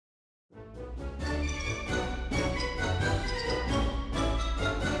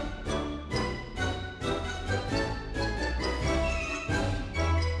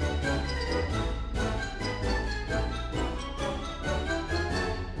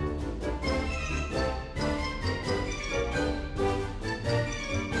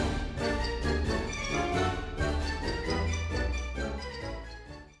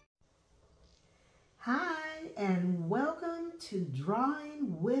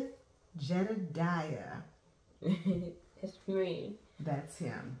Drawing with Jedidiah. It's me. That's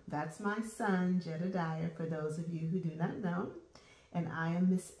him. That's my son, Jedidiah, for those of you who do not know. And I am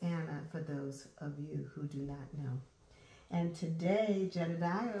Miss Anna, for those of you who do not know. And today,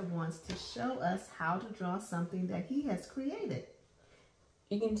 Jedidiah wants to show us how to draw something that he has created.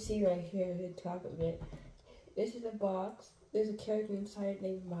 You can see right here at the top of it. This is a box. There's a character inside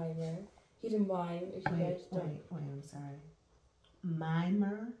named Mimer. He's a mime. If you guys don't. Wait, I'm sorry.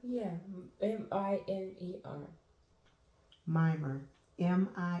 Mimer? Yeah, M-I-M-E-R. Mimer.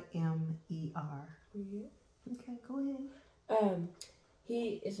 M-I-M-E-R. Yeah. Okay, go ahead.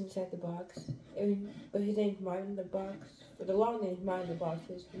 He is inside the box, but his name's Mimer in the box. But the long name is Mimer in the box.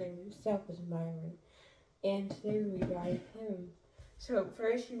 His name himself is Mimer. And today we draw him. So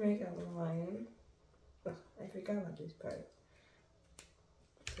first you make a line. Oh, I forgot about this part.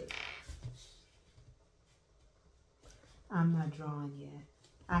 I'm not drawing yet.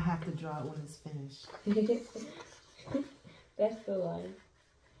 I have to draw it when it's finished. That's the line.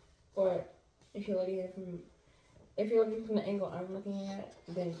 Or if you're looking from the angle I'm looking at,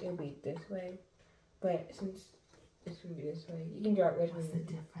 then it'll be this way. But since it's gonna be this way, you can draw it right. What's the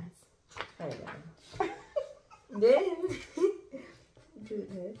difference? I don't know. Then do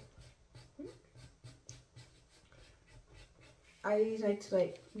this. I usually like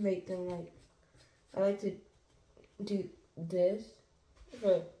to make them I like to do this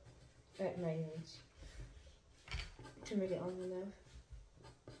for at my age to make it long enough.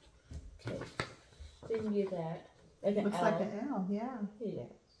 Okay, so you can do that. Like an Looks L. like an L, yeah. Yeah.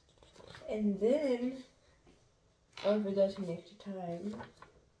 And then, for those who need extra time,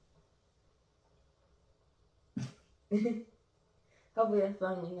 hopefully that's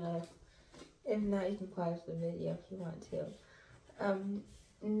long enough. If not, you can pause the video if you want to.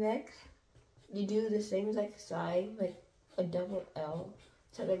 Next, you do the same exact sign, like a double L,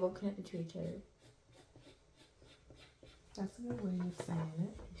 so they're both connected to each other. That's a good way of saying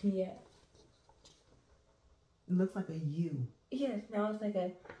it. Yeah. It looks like a U. Yes, now it's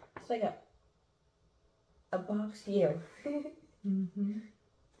like a box U. Mm-hmm.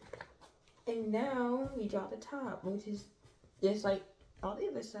 And now we draw the top, which is just like all the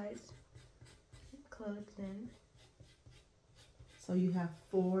other sides. Closed in. So you have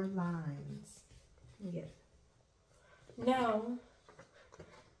 4 lines. Yes. Now,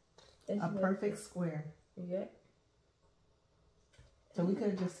 a perfect square. Yeah. So we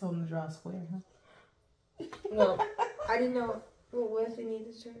could have just told him to draw a square, huh? Well, I didn't know. Well, what if they need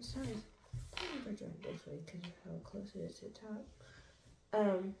a certain size? We're drawing this way because of how close it is to the top.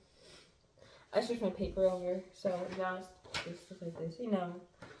 I switched my paper over, so now it's just like this, you know.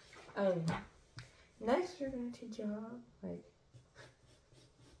 Next we're going to draw like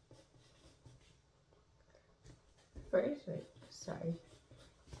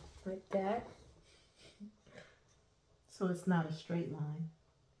that. So it's not a straight line.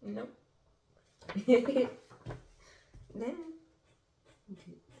 Nope. Then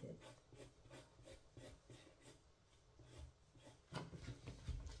do this.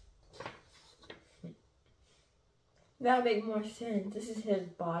 That would make more sense. This is his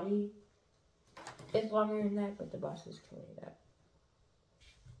body. It's longer than that, but the boss is cleared up.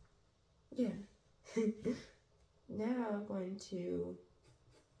 Yeah. Now I'm going to,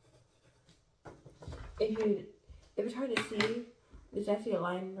 if it's hard to see, there's actually a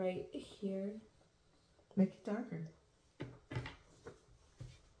line right here. Make it darker.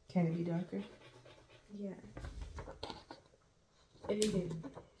 Can it be darker? Yeah. If you can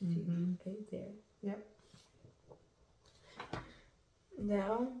see right there. Yep.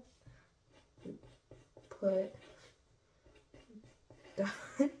 Now, put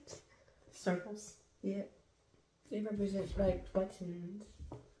dots. Circles? Yep. They represent like buttons.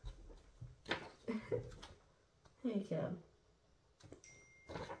 There you go.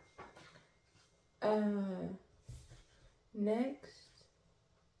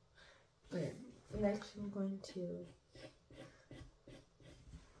 Next I'm going to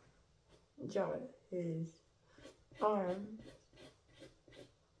draw his arm.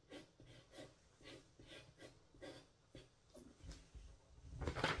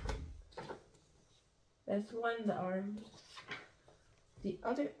 That's one of the arms. The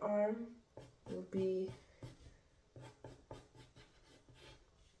other arm will be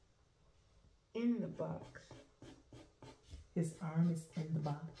in the box. His arm is in the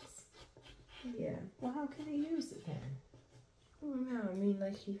box. Yeah. Well, how can he use it then? No, I mean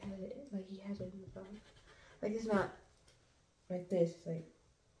like he has it in the box. Like it's not like this. It's like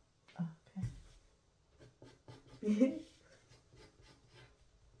okay.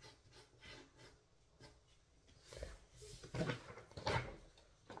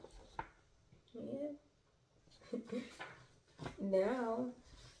 now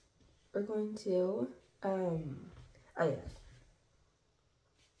we're going to, oh yeah.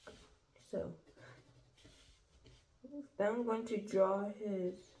 So, now I'm going to draw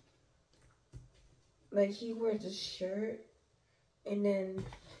his, like he wears a shirt, and then.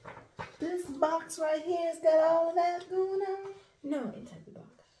 This box right here has got all of that going on? No, inside the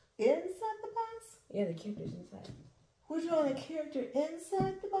box. Inside the box? Yeah, the character's inside. We're drawing a character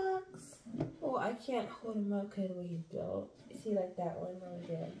inside the box? Well, I can't hold him up because of the way he's built. See, like that one over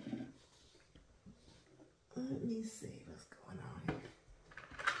there. Let me see what's going on here.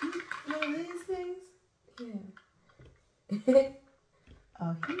 One of these things? Yeah.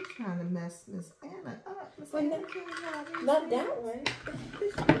 Oh, he's trying to mess Miss Anna up. Miss Well, Anna no, can't draw these not things. that one.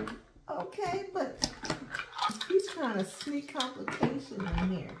 This one. Okay, but he's trying to sneak complication in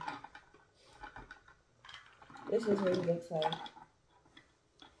here. This is what he looks like.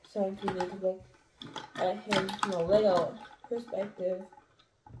 So if you need to look at him from a little perspective,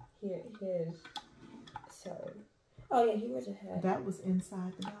 here his. Sorry. Oh yeah, he wears a hat. That was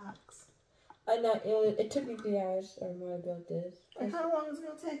inside the box. I know it took me 3 hours or more to build this. And how long is it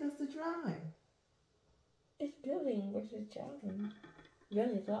going to take us to draw him? It's building versus drawing.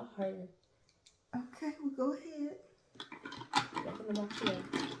 Building is a lot harder. Okay, well go ahead. Look in the box here.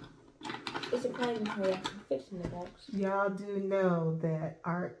 It's surprising how it actually fits in the box. Y'all do know that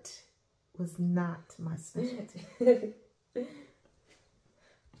art was not my specialty.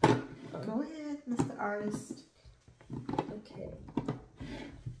 Go ahead, Mr. Artist. Okay.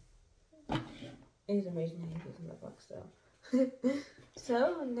 It's amazing how he fits in the box though.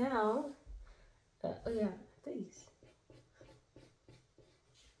 So now, oh yeah, these.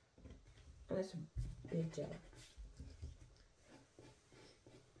 Oh, that's a big job.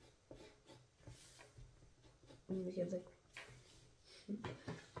 Because like,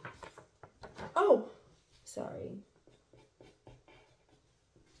 oh, sorry.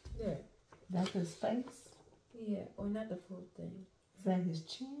 There. That's his face? Yeah, or not the full thing. Is that his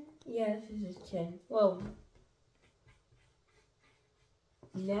chin? Yeah, this is his chin. Well,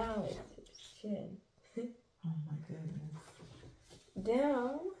 now it's his chin. Oh my goodness.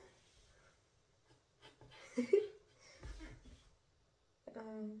 Down.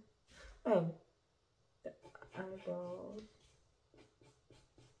 Oh, the eyeballs.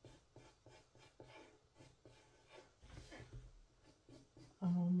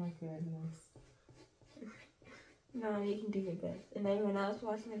 Oh my goodness. No, you can do your best. And everyone else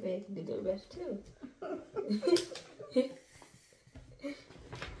watching the video can do their best too.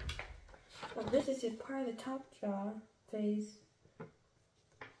 Well, this is just part of the top jaw phase.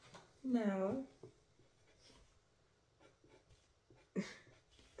 Now,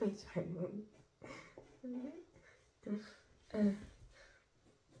 I'm sorry, Mom.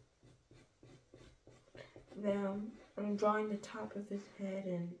 Now, I'm drawing the top of his head,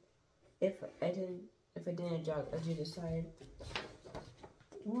 and if I didn't draw, I'll do the side.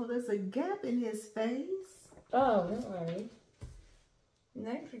 Well, there's a gap in his face. Oh, don't worry.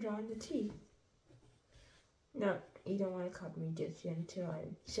 Next, we're drawing the teeth. No, you don't want to copy me just yet until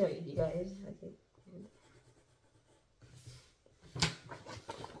I show you guys. Okay.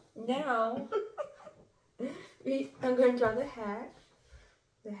 Now, I'm going to draw the hat.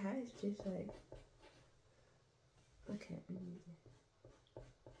 The hat is just like, okay.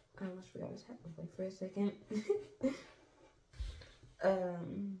 I almost forgot what his hat looked like for a second.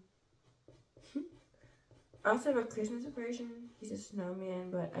 I also have a Christmas version. He's a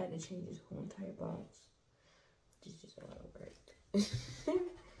snowman, but I had to change his whole entire box, which is just a lot of work.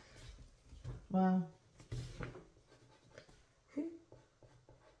 Wow.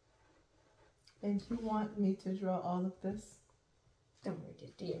 And you want me to draw all of this? Don't worry,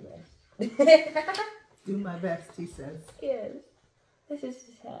 just do your best. Do my best, he says. Yes. This is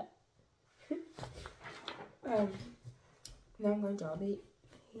his hat. Now I'm going to draw the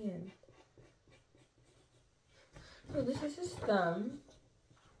hand. So this is his thumb.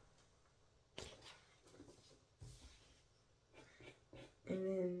 And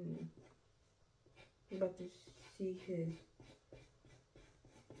then you're about to see his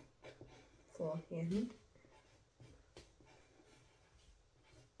full hand.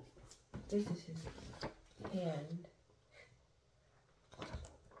 This is his hand.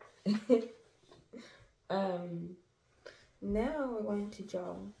 Now we're going to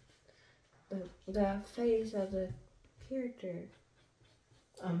draw the face of the character.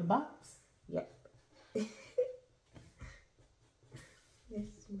 On the box? Yep. This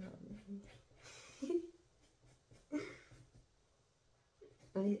mom.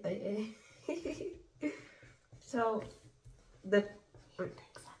 So the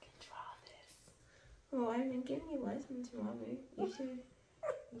Thinks I can draw this. Well, I've been giving you lessons, Mommy. You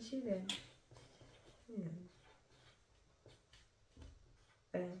should have, you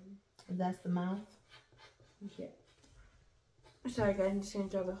know. That's the mouth? Yeah. Sorry guys, I'm just gonna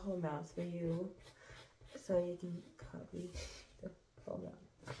draw the whole mouth for you, so you can copy the whole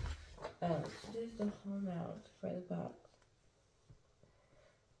mouth. This is the whole mouth for the box.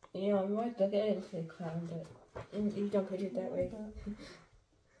 You know, I might look at it and say clown, but you don't put it that way.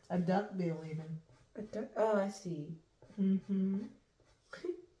 A duck bill even. A duck? Oh, I see. Mm-hmm.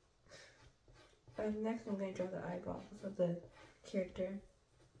 Next I'm going to draw the eyeballs of the character,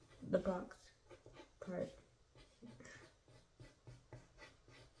 the box part.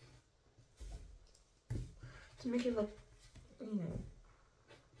 To make it look, you know.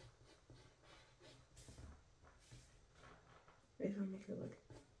 If I make it look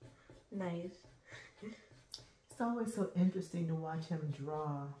nice. It's always so interesting to watch him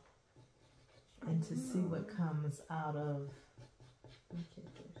draw and to see what comes out of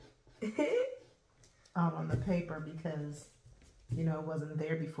out on the paper, because you know it wasn't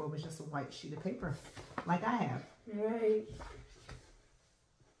there before. It was just a white sheet of paper like I have. Right.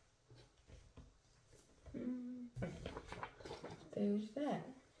 There's that.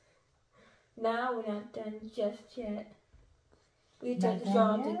 Now we're not done just yet. We took the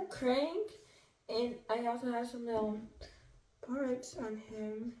draw the crank, and I also have some little parts on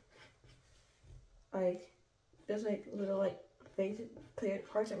him. Like, there's like little like face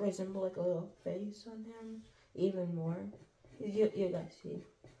parts that resemble like a little face on him. Even more. You guys see.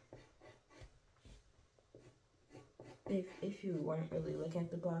 If you weren't really looking at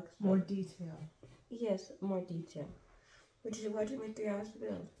the box. More detail. Yes, more detail. Which is what took me 3 hours to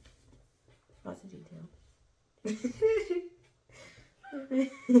build. Lots of detail.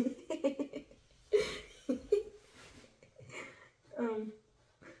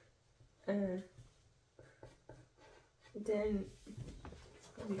 Then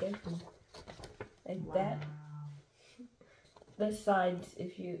we get like that. The sides,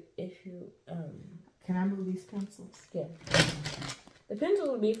 if you Can I move these pencils? Yeah. The pencils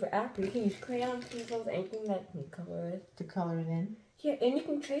will be for after. You can use crayons, pencils, anything that you can color with. To color it in? Yeah, and you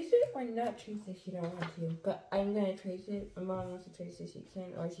can trace it or not trace it if you don't want to. But I'm going to trace it. My mom wants to trace it, she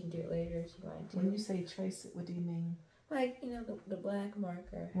can. Or she can do it later if she wants to. When you say trace it, what do you mean? Like, you know, the black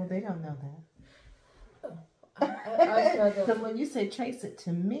marker. Well, they don't know that. Oh. Because when you say trace it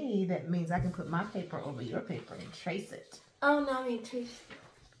to me, that means I can put my paper over your paper and trace it. Oh, no, I mean trace.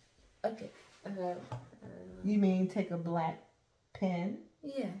 Okay. You mean take a black pen?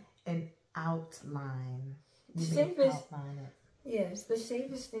 Yeah. And outline. You Safest, mean outline it. Yes, the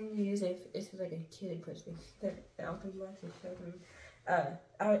safest thing to use if it's like a kid person. I'll put you actually show them.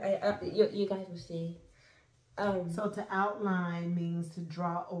 You guys will see. So to outline means to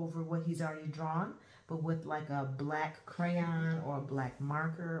draw over what he's already drawn, but with like a black crayon or a black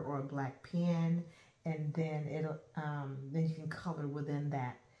marker or a black pen, and then it'll then you can color within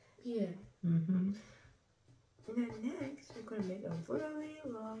that. Yeah. Mm-hmm. And then next, we're gonna make a really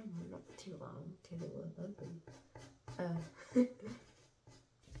long, not too long, because it will open.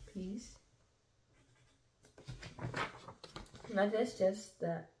 Piece. Now that's just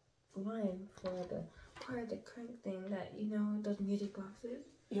the line for the part of the crank thing that, you know, those music boxes.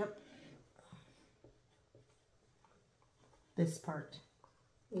 Yep. This part.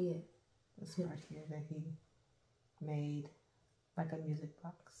 Yeah. This part here that he made like a music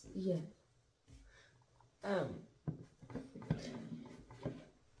box. Yeah. Now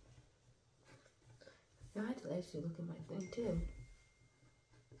I have to actually look at my thing too.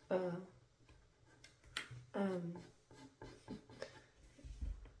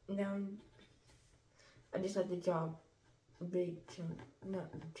 Now I just have to draw a big chunk,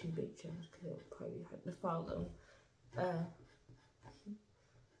 not too big chunks because it'll probably hard to follow.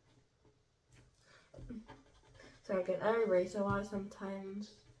 Sorry guys, I erase a lot sometimes,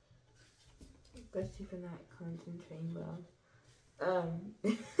 especially if I'm not concentrating well.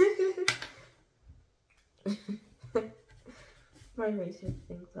 My eraser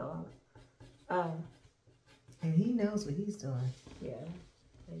thing fell off. And he knows what he's doing. Yeah,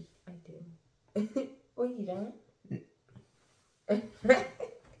 I do. Well, you don't.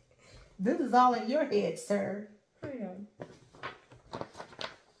 This is all in your head, sir. I know.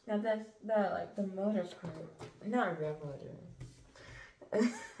 Now that's like the motor part, not a real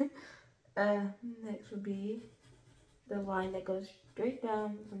motor. Next would be the line that goes straight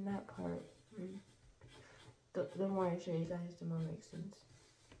down from that part. The more I show you guys, the more it makes sense.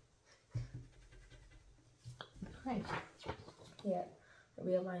 Right. Yeah,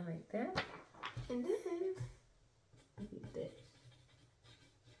 there'll be a line right there, and then I do this.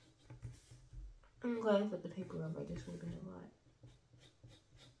 I'm glad I put the paper over. This would have been a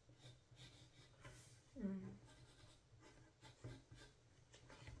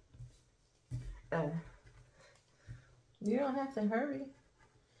lot. You don't have to hurry.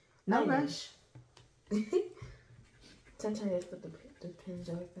 No rush. Sometimes I just put the pins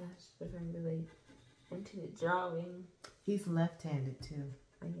over fast if I'm really into the drawing. He's left-handed too.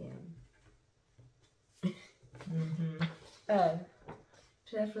 I am.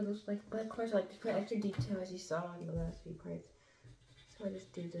 So that's what it looks like. But of course, I like to put extra detail as you saw in the last few parts. So I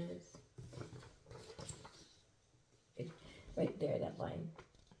just do this. Right there, that line.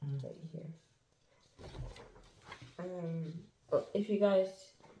 Right here. If you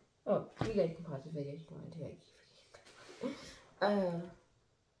guys, you guys can pause the video if you want to.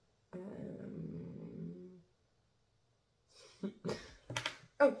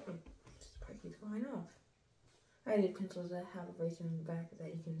 This part keeps going off. I did pencils that have a eraser in the back that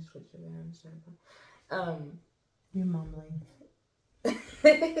you can switch around. So, you're mumbling.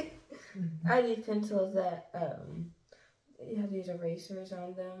 I did pencils that have these erasers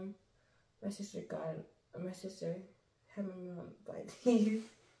on them. My sister had my mom buy these.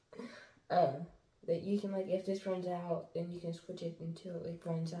 That you can, like, if this runs out, then you can switch it until it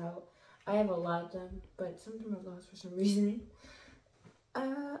runs out. I have a lot of them, but some of them are lost for some reason.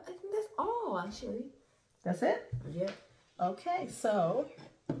 I think that's all, actually. That's it? Yep. Okay, so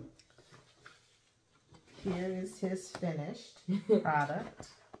here is his finished product.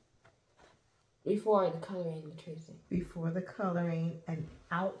 Before the coloring and the tracing. Before the coloring and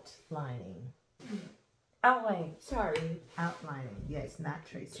outlining. Outlining, sorry. Outlining, yes, not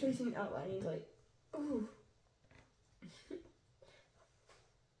tracing. Tracing, outlining, like, ooh.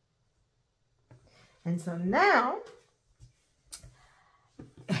 And so now,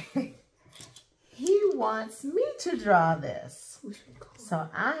 he wants me to draw this. So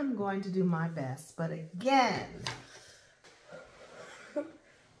I'm going to do my best. But again,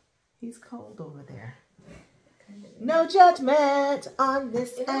 he's cold over there. No judgment on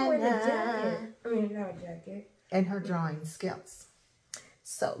Miss Anna. Not a jacket. And her drawing skills.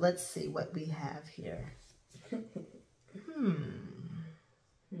 So let's see what we have here.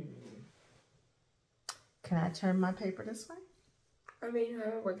 Can I turn my paper this way?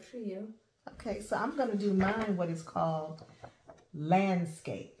 However works for you. Okay, so I'm going to do mine what is called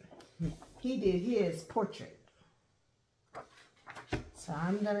landscape. He did his portrait. So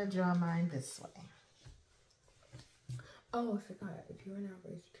I'm going to draw mine this way. Oh, I forgot. If you run out of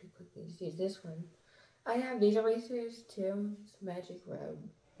erasers too quickly, just use this one. I have these erasers too. It's Magic Rub.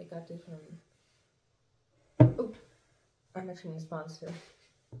 I got this from... Oh, I'm actually a sponsor.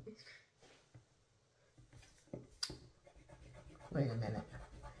 Wait a minute.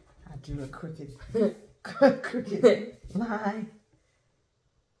 I drew a crooked line.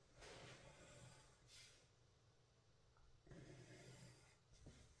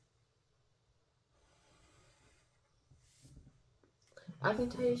 I can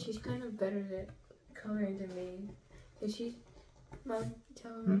tell you she's kind of better at coloring than me. Cause she's... Mom,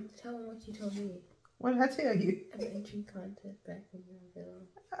 tell him what you told me. What did I tell you? At the entry contest back when you were little.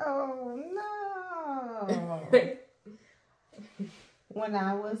 Oh, no. When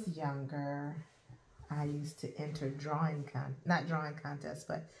I was younger, I used to enter not drawing contests,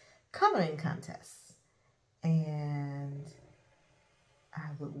 but coloring contests. And I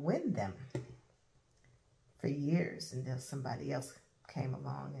would win them for years until somebody else came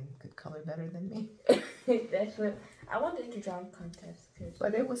along and could color better than me. That's what I wanted to draw a contest.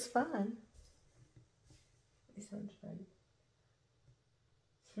 But it was fun. It sounds fun.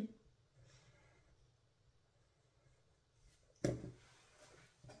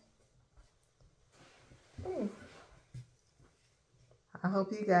 I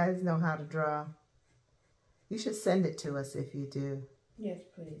hope you guys know how to draw. You should send it to us if you do. Yes,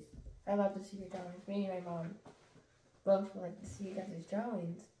 please. I love to see your drawings. Me and my mom both like to see you guys'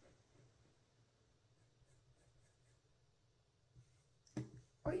 drawings.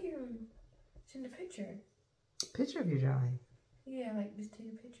 Or you send a picture. Picture of your drawing? Yeah, like just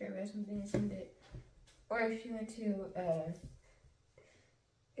take a picture of it or something and send it. Or if you want to,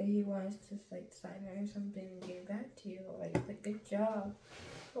 if you want us to like sign it or something and give it back to you, like good job,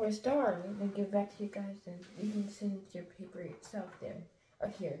 or a star, and then give it back to you guys, then you can send your paper itself there, or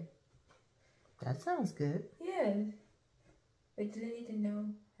here. That sounds good. Yeah. Like, do they need to know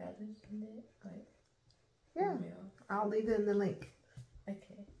how to send it? Like, yeah, email. I'll leave it in the link.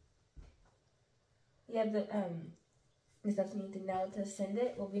 Okay. Yeah, but if that's you need to know to send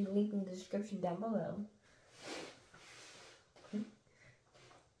it, will be linked in the description down below.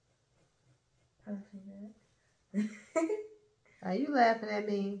 How do I say that? Are you laughing at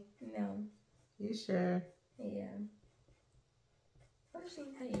me? No. You sure? Yeah. I've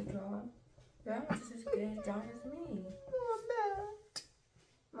seen how you draw. You're almost as good at drawing as me. Oh, no.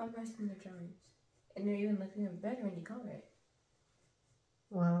 I'm messing the drawings. And they're even looking better when you color it.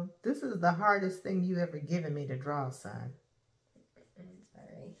 Well, this is the hardest thing you ever given me to draw, son. I'm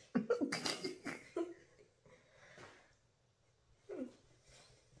sorry.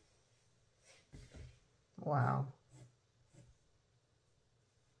 Wow.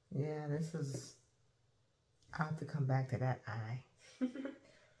 Yeah, this is... I'll have to come back to that eye.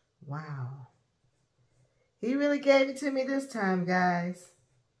 Wow. He really gave it to me this time, guys.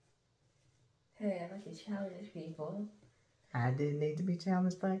 Hey, I like to challenge people. I didn't need to be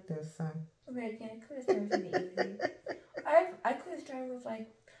challenged like this, son. Okay, I could have started with something easy. I could have started with like,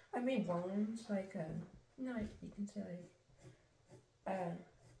 I made worms, like, you can say like,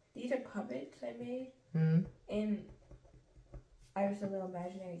 these are puppets I made. Hmm? And I was a little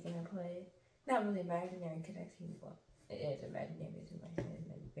imaginary game I played. Not really imaginary, because actually, well, it is imaginary, it's in my head,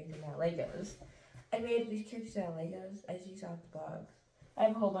 and I'm making out Legos. I made these characters out of Legos, as you saw at the box. I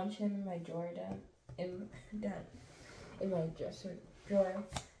have a whole bunch of them in my drawer in my dresser drawer,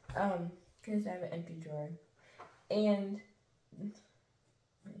 because I have an empty drawer. And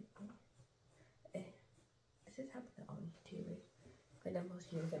this is happening to all YouTubers, but then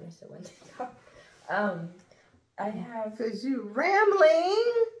most YouTubers miss it when they talk. I have... Because you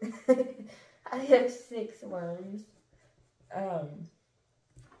rambling. I have 6 worms.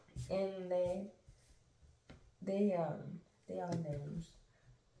 And they all names.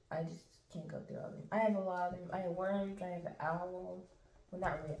 I just can't go through all of them. I have a lot of them. I have worms. I have an owl. Well,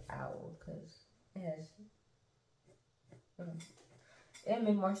 not really an owl, because it has... it'll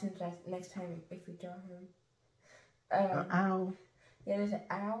make more sense next time if we draw him. An owl. Yeah, there's an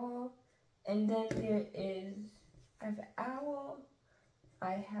owl. And then there is... I have an owl.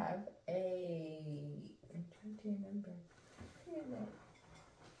 I have a... I'm trying to remember.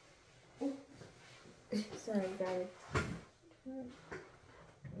 Sorry, guys.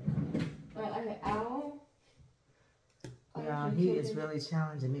 I have an owl. Yeah, he is really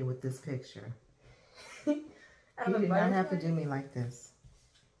challenging me with this picture. I You did not have to do me like this.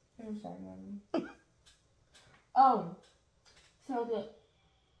 I'm sorry, Mommy. Oh,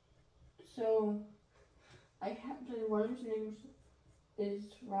 so I have the worm's names is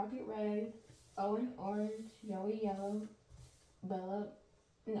Rocket Red, Owen Orange, Joey Yellow, Bella.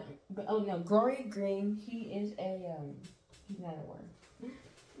 Glory Green. He is he's not a worm.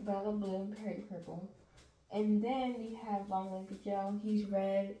 Bella Blue, Perry Purple. And then you have Long Legged Joe, he's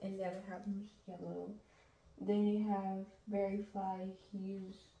red, and the other half is yellow. Then you have Berry Fly,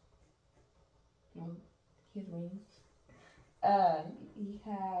 he has wings. You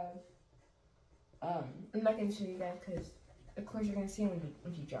have, I'm not going to show you guys because, of course, you're going to see him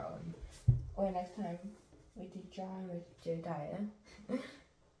when you draw him. Or next time we do drawing with Jedidiah.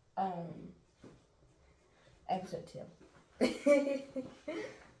 Episode 2. He's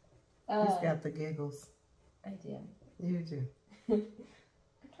got the giggles. I do. You do. I'm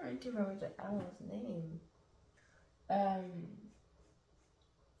trying to remember the owl's name.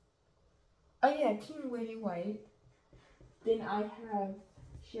 Oh yeah, King Lady White. Then I have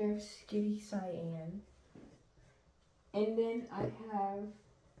Sheriff Skitty Cyan. And then I have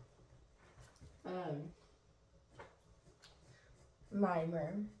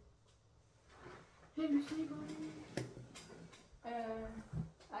Mimer. I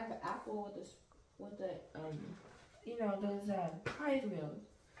have an apple with the those prize wheels.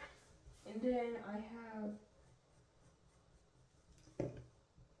 And then I have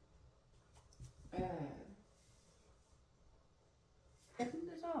I think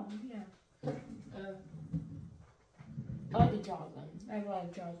that's all, yeah. I like to draw them. I have a lot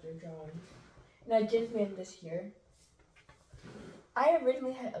of jobs they're drawing. And I just made this year. I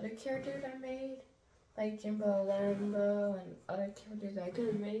originally had other characters I made, like Jimbo, Lambo, and other characters I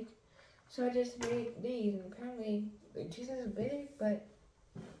couldn't make. So I just made these, and apparently they're just as big, but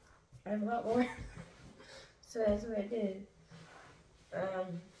I have a lot more. So that's what I did.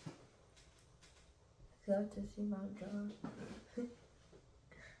 Love to see my drawing.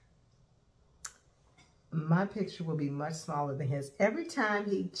 My picture will be much smaller than his. Every time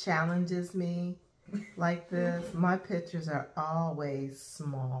he challenges me like this, my pictures are always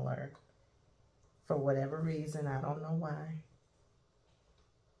smaller. For whatever reason, I don't know why.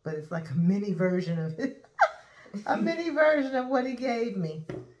 But it's like a mini version of it. A mini version of what he gave me.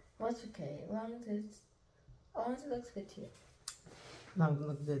 Well, it's okay. As long as it looks good to you. Long as it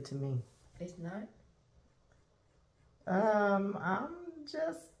looks good to me. It's not? I'm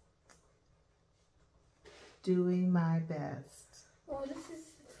just doing my best. Well, this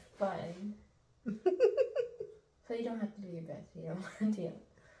is fun. So you don't have to do your best. You don't want to.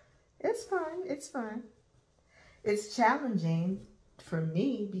 It's fun. It's fun. It's challenging for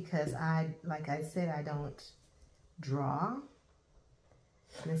me because like I said, I don't draw.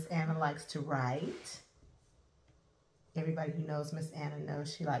 Miss Anna likes to write. Everybody who knows Miss Anna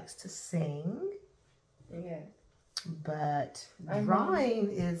knows she likes to sing. Yeah. But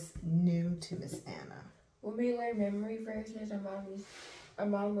drawing is new to Miss Anna. When we learn memory verses, our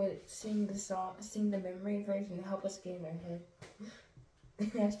mom would sing the memory verse and help us get in our head.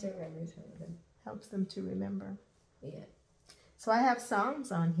 I still remember some of them. Helps them to remember. Yeah. So I have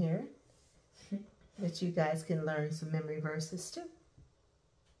songs on here that you guys can learn some memory verses too.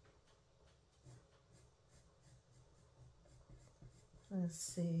 Let's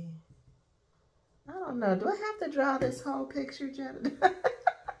see. I don't know. Do I have to draw this whole picture, Jedidiah?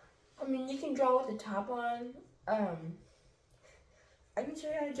 I mean, you can draw with the top on. I can show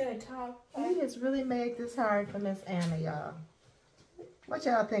you how to draw the top. He has really made this hard for Miss Anna, y'all. What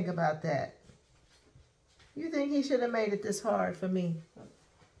y'all think about that? You think he should have made it this hard for me?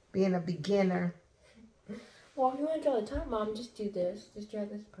 Being a beginner. Well, if you want to draw the top, Mom, just do this. Just draw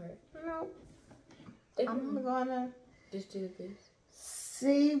this part. No. I'm gonna just do this.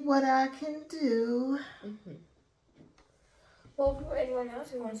 See what I can do. Well, for anyone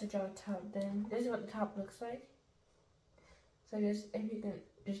else who wants to draw a top, then this is what the top looks like. So just, if you can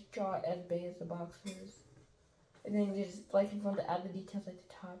just draw it as big as the box is. And then just, like, if you want to add the details like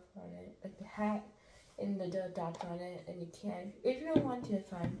the top on it, like the hat and the dots on it, and you can. If you don't want to, it's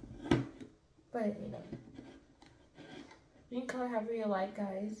fine. But, you know. You can color however you like,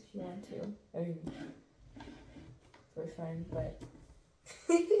 guys, if you want to. I mean, for fun, but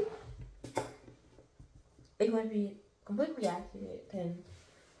it might be completely accurate, then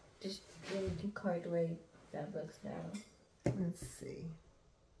just really do color the way that looks now. Let's see.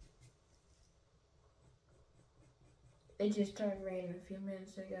 It just started raining a few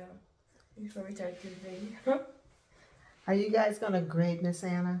minutes ago before we started the video. Are you guys going to grade Miss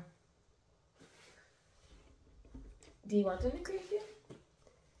Anna? Do you want them to grade you?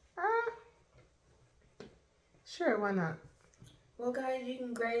 Sure, why not? Well, guys, you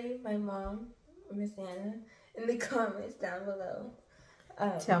can grade my mom, Miss Anna, in the comments down below.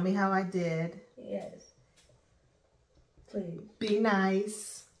 Tell me how I did. Yes. Please. Be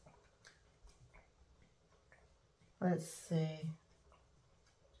nice. Let's see.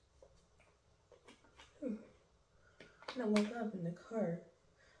 I woke up in the car.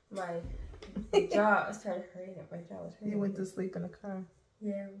 My jaw started hurting. My jaw was hurting. You went to sleep in the car?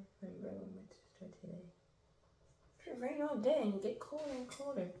 Yeah, my brother went to start today. It rained all day and get colder and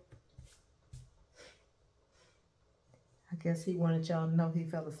colder. I guess he wanted y'all to know he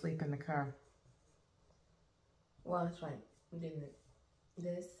fell asleep in the car. Well, that's why I'm doing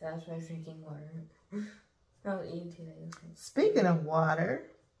this. That's why I was drinking water. I was eating today. Speaking of water,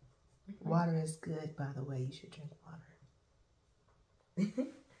 water is good, by the way. You should drink water.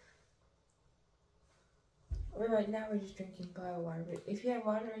 Well, right now we're just drinking bottled water. But if you have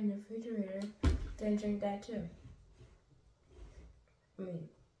water in the refrigerator, then drink that too. I mean,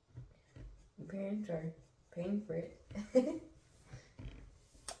 your parents are paying for it. Amen.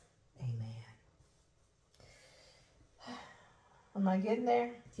 Am I getting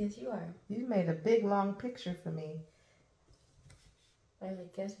there? Yes, you are. You made a big, long picture for me. I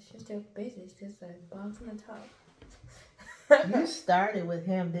guess it's just a base. It's just a box on the top. You started with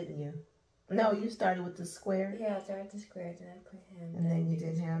him, didn't you? No, you started with the square. Yeah, I started with the square, then I put him. And then you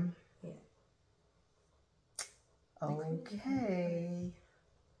did him? Yeah. Okay.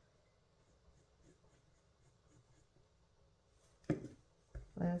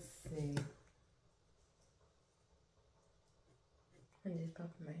 Let's see. I'm just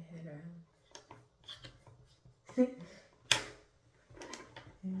popping my head around.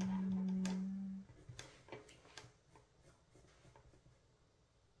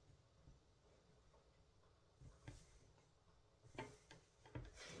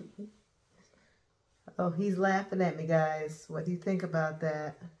 Oh, he's laughing at me, guys. What do you think about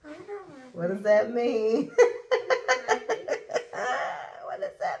that? What does that mean? What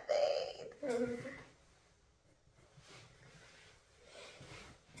does that mean?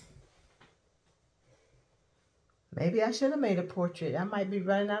 Maybe I should have made a portrait. I might be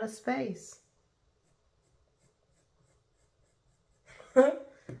running out of space.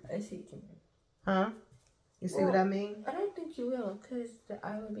 I see. Huh? You see what I mean? I don't think you will, because the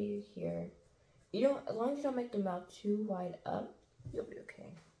eye will be here. You don't, as long as you don't make the mouth too wide up, you'll be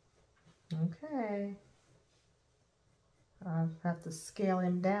okay. Okay. I'll have to scale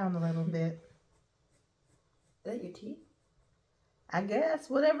him down a little bit. Is that your teeth? I guess,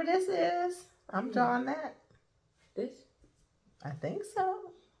 whatever this is. I'm drawing that. This? I think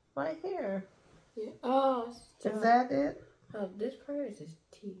so. Right here. Yeah. Oh, Is that it? Oh, this part is his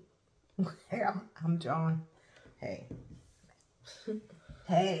T. Well, I'm drawing. Hey.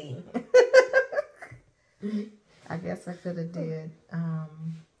 Hey. I guess I could have did. I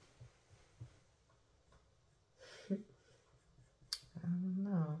don't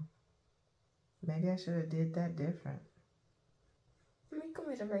know. Maybe I should have did that different. Let me come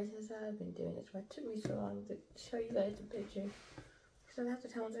with the races. I've been doing this. Why it took me so long to show you guys the picture? Because I have to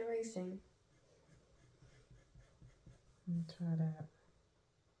tell them erasing. Let me try that.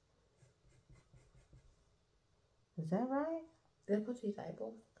 Is that right? Did I put these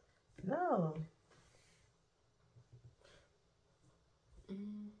eyeballs? No.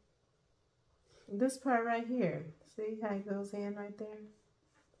 This part right here. See how it goes in right there?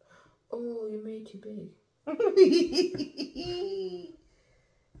 Oh, you made it too big.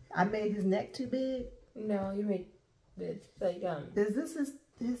 I made his neck too big. No, you made this. Like, Is this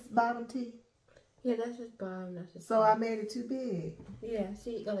his bottom teeth? Yeah, that's his bottom. That's his So bottom. I made it too big. Yeah,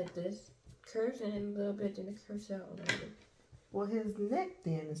 see, it go like this. Curves in a little bit, then it curves out a little bit. Well, his neck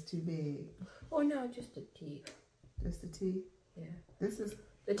then is too big. Oh, no, just the teeth. Just the teeth? Yeah. This is...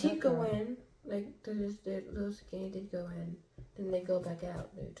 The teeth go in, like, there's the little skinny teeth go in. Then they go back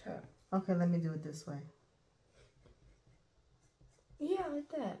out the top. Okay, let me do it this way. Yeah, like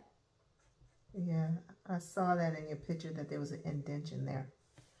that. Yeah, I saw that in your picture that there was an indentation there.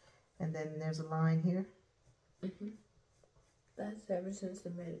 And then there's a line here. Mm-hmm. That's ever since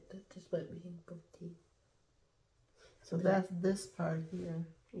they made it, the split between both teeth. So that's this part here.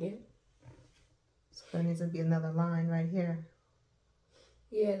 Yeah. So there needs to be another line right here.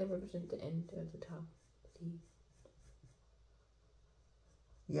 Yeah, that represents the end of the top teeth.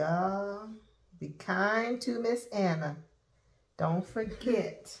 Y'all, be kind to Miss Anna. Don't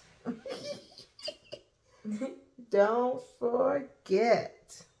forget. Don't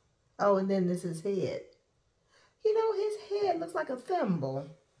forget. Oh, and then this is head. You know, his head looks like a thimble.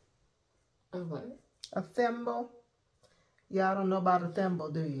 A what? A thimble. Y'all don't know about a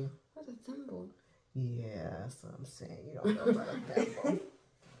thimble, do you? What's a thimble? Yeah, that's what I'm saying. You don't know about a thimble.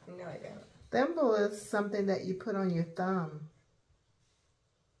 No, I don't. Thimble is something that you put on your thumb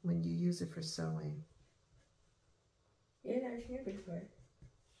when you use it for sewing. Yeah, I've never seen it before.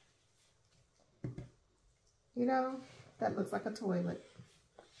 You know, that looks like a toilet.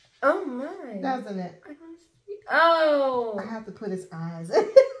 Oh my! Doesn't it? I don't see. Oh! I have to put his eyes in.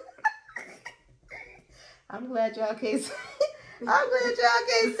 I'm glad y'all can't see. I'm glad y'all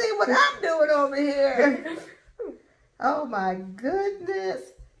can't see what I'm doing over here. Oh my goodness.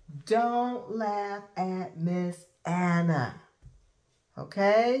 Don't laugh at Miss Anna.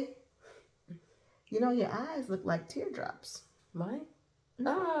 Okay? You know, your eyes look like teardrops. Mine?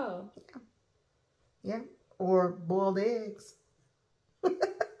 Oh. Yeah. Or boiled eggs.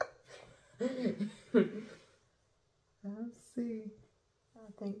 Let's see.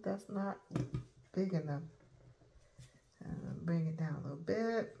 I think that's not big enough. Bring it down a little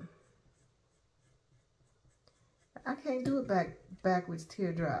bit. I can't do it backwards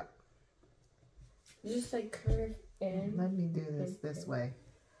teardrop. Just like curve in. Let me do this way.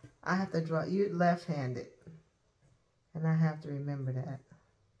 I have to draw. You're left-handed. And I have to remember that.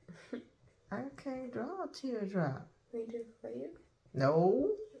 I can't draw a teardrop. Can I do it for you?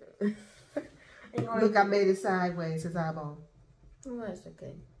 No. Look, I made it sideways, his eyeball. Oh, that's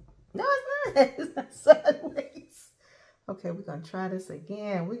okay. No, it's not. It's not sideways. Okay, we're going to try this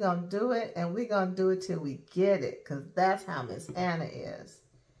again. We're going to do it, and we're going to do it till we get it, because that's how Miss Anna is.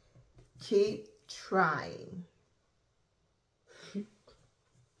 Keep trying.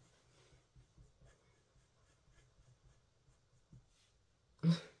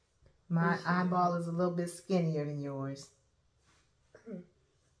 My eyeball is a little bit skinnier than yours.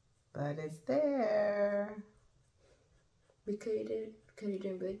 But it's there. Because you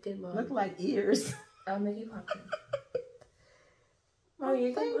didn't break them all. Look like ears. I'll make you popcorn. Oh,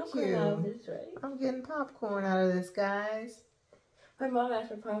 you're getting popcorn out of this, right? I'm getting popcorn out of this, guys. My mom asked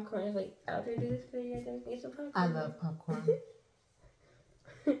for popcorn. I was like, after this video, I'm going to get some popcorn. I love popcorn.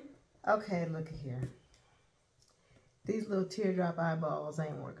 Okay, look at here. These little teardrop eyeballs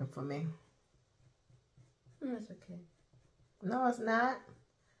ain't working for me. That's okay. No, it's not.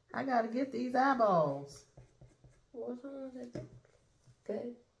 I gotta get these eyeballs. Well, someone said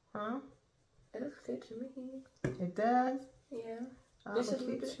good. Huh? It looks good to me. It does? Yeah. I'm gonna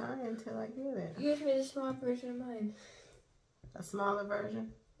keep trying until I get it. You guys made a small version of mine. A smaller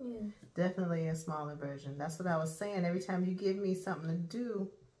version? Yeah. Definitely a smaller version. That's what I was saying. Every time you give me something to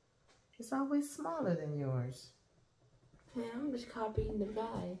do, it's always smaller than yours. Yeah, I'm just copying the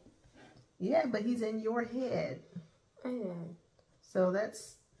guy. Yeah, but he's in your head. I know. So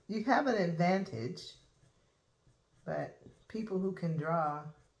you have an advantage. But people who can draw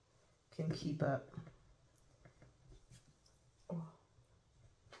can keep up.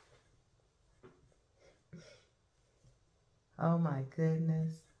 Oh my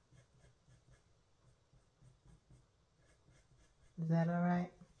goodness. Is that all right?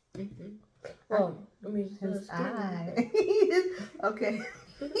 Mm-hmm. Well, I mean, his eye. Okay.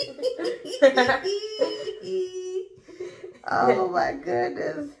 Oh my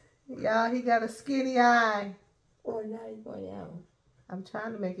goodness. Y'all, he got a skinny eye. Or not even out. I'm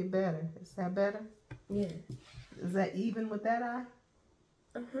trying to make it better. Is that better? Yeah. Is that even with that eye?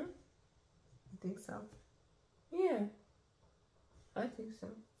 Uh-huh. You think so? Yeah. I think so.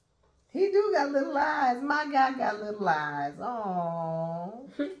 He do got little eyes. My guy got little eyes. Oh.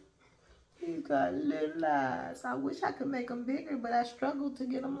 He got little eyes. I wish I could make them bigger, but I struggled to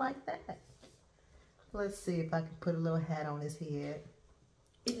get them like that. Let's see if I can put a little hat on his head.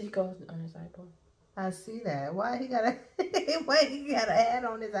 It just goes on his eyeball. I see that. Why he got a hat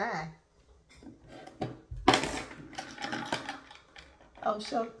on his eye? Oh,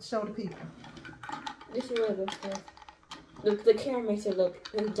 show the people. This is really good stuff. The camera makes it look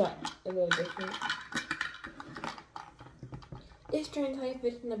a little different. It's trying to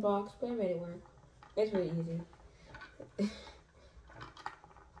fit in the box, but I made it work. It's really easy. And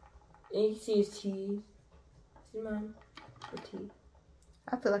you can see his teeth. See, Mom? The teeth.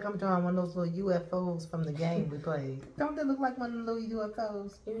 I feel like I'm drawing one of those little UFOs from the game we played. Don't they look like one of the little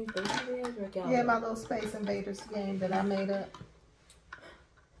UFOs? You mean Space Invaders or Galaxy? Yeah, my little Space Invaders game that I made up.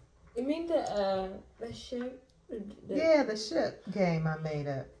 You mean the ship? Yeah, the ship game I made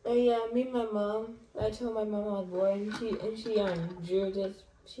up. Oh yeah, me and my mom. I told my mom I was bored, and she drew this.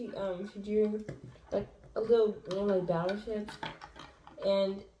 She drew like a little like battleships,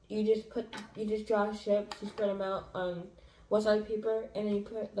 and you just draw ships. You spread them out on one side of the paper, and then you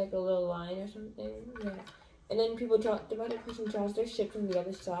put like a little line or something. Yeah, and then the other person draws their ship from the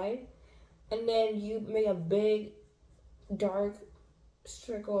other side, and then you make a big dark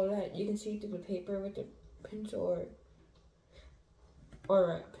circle that you can see through the paper with the pencil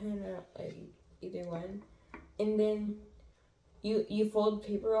or a pen or either one, and then you fold the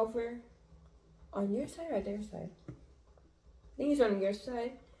paper over on your side or their side. I think it's on your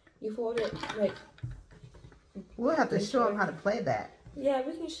side. You fold it like. We'll have to show them how to play that. Yeah,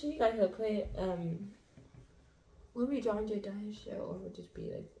 we can show you guys how to play it. Will be John Jedidiah show, or would just be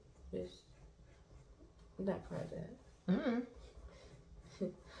like this? Not part of that. Mm-hmm.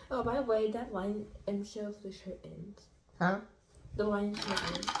 Oh, by the way, that line shows the shirt ends. Huh? The line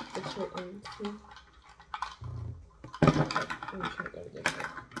shows the shirt ends. See? Let me try to go this way.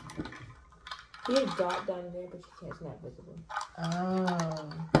 He has a dot down there, but it's not visible. Oh,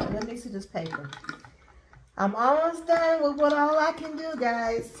 let me see this paper. I'm almost done with what all I can do,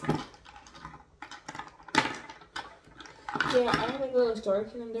 guys. Yeah, I have like a little story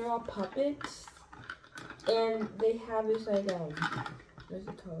for them. They're all puppets, and they have this like what's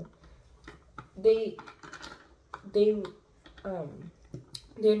it called? They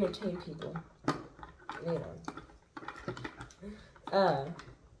entertain people. You know.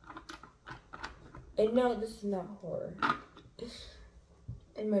 And no, this is not horror.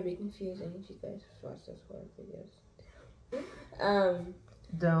 It might be confusing if you guys watch those horror videos.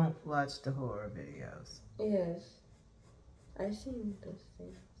 Don't watch the horror videos. Yes. I've seen those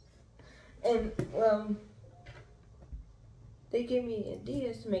things. And, well, they give me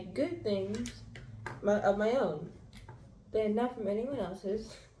ideas to make good things of my own. They're not from anyone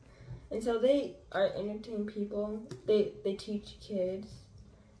else's. And so they are entertain people. They teach kids.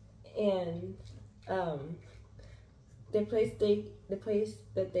 And the place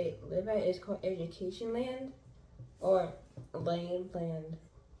that they live at is called Education Land, or Land.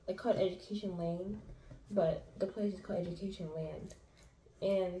 They call it Education Lane, but the place is called Education Land.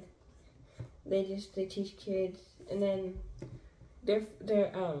 And they teach kids, and then the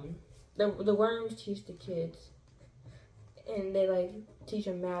worms teach the kids, and they like teach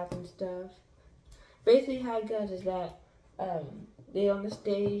them math and stuff. Basically, how it goes is that they on the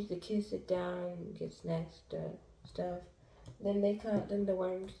stage, the kids sit down, get snacks, stuff. Then the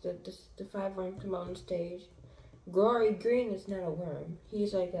worms, the 5 worms come on stage. Glory Green is not a worm.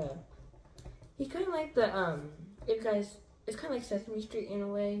 He's kind of like it's kind of like Sesame Street in a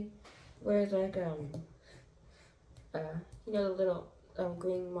way, whereas like the little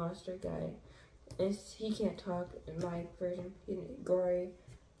green monster guy, and he can't talk in my version. Glory,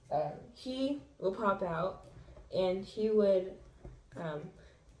 he will pop out, and he would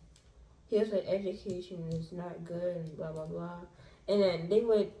he was like, education is not good and blah blah blah, and then they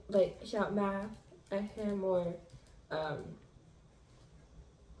would like shout math at him or oh,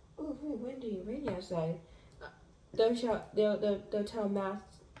 windy, rainy outside. They'll tell math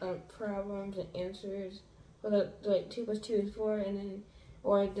problems and answers. Or like 2 + 2 is 4, and then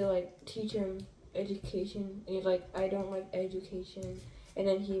or they'll like teach him education, and he's like, I don't like education, and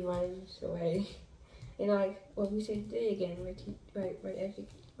then he runs away. And like, well, we said today again, right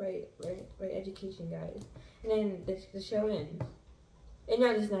education, guys. And then the show ends. And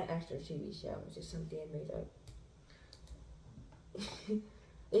no, it's not actually a TV show. It's just something I made up.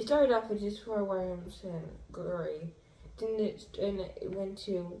 It started off with just 4 worms and glory. Then it went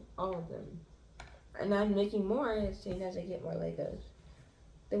to all of them. And I'm making more as soon as I get more Legos.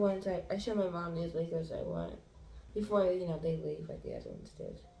 The ones I show my mom these Legos I want before they leave like the other ones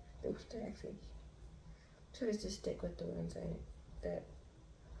did. They're actually try to just stick with the ones that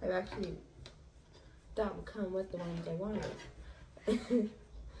I've actually thought would come with the ones I wanted.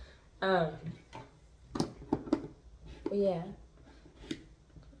 But yeah.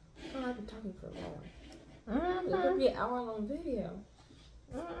 Oh, I've been talking for a while. It could be an hour-long video.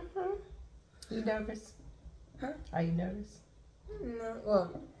 You nervous? Huh? Are you nervous? No,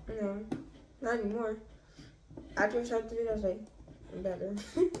 well, no, not anymore. After I started the video, I was like, better.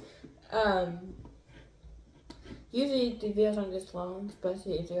 Usually the videos aren't this long,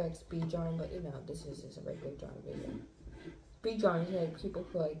 especially if they're like speed drawing, but this is just a regular drawing video. Speed drawing is like people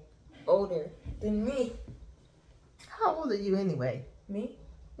who are like older than me. How old are you anyway? Me?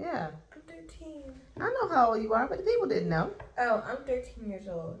 Yeah. I'm 13. I know how old you are, but the people didn't know. Oh, I'm 13 years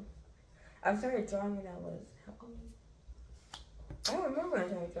old. I started drawing when I was how old? I don't remember when I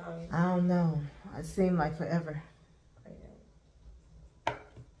started drawing. I don't know. It seemed like forever.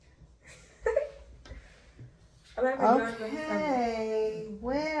 I know. Okay.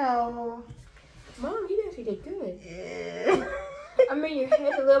 Well. Mom, you actually did good. Yeah. I mean, your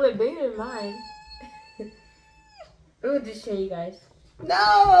head's a little bit bigger than mine. We'll just show you guys. No,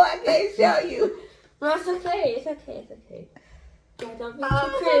 I can't show you. No, it's okay. It's okay. Yeah, don't be too My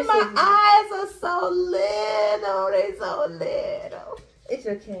criticism. eyes are so little. They're so little. It's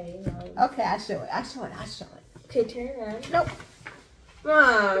okay. Okay, I'll show it. Okay, turn around. Nope.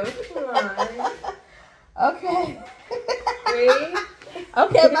 Mom, come on. Okay. 3.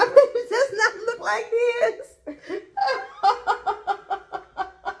 Okay, my face does not look like this.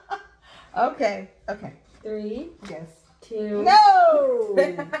 Okay. 3. Yes. 2. No.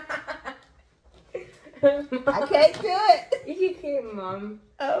 I can't do it. You can, Mom.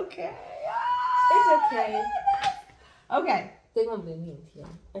 Okay. It's okay. Okay. They won't be mean to you.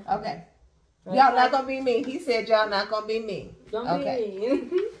 Okay. Right, Y'all not gonna be mean. He said y'all not gonna be mean. Don't Okay. be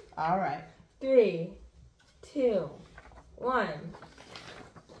mean. All right. 3, 2, 1.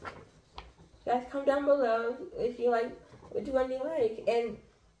 Guys, comment down below if you like which one you like. And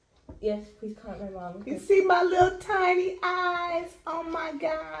yes, please comment my mom. You see my little tiny eyes on my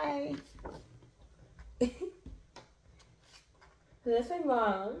guy. So that's my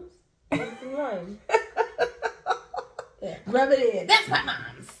mom's. That's mine. Yeah. Rub it in. That's my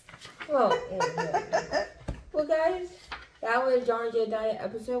mom's. Well, yeah. Well, guys, that was Jedidiah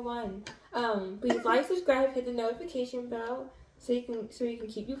episode 1. Please like, subscribe, hit the notification bell so you can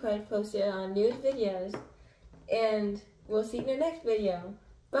keep you posted on new videos. And we'll see you in the next video.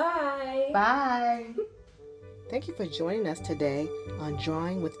 Bye. Bye. Thank you for joining us today on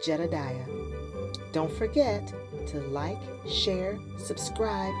Drawing with Jedidiah. Don't forget to like, share,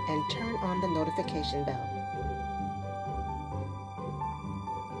 subscribe, and turn on the notification bell.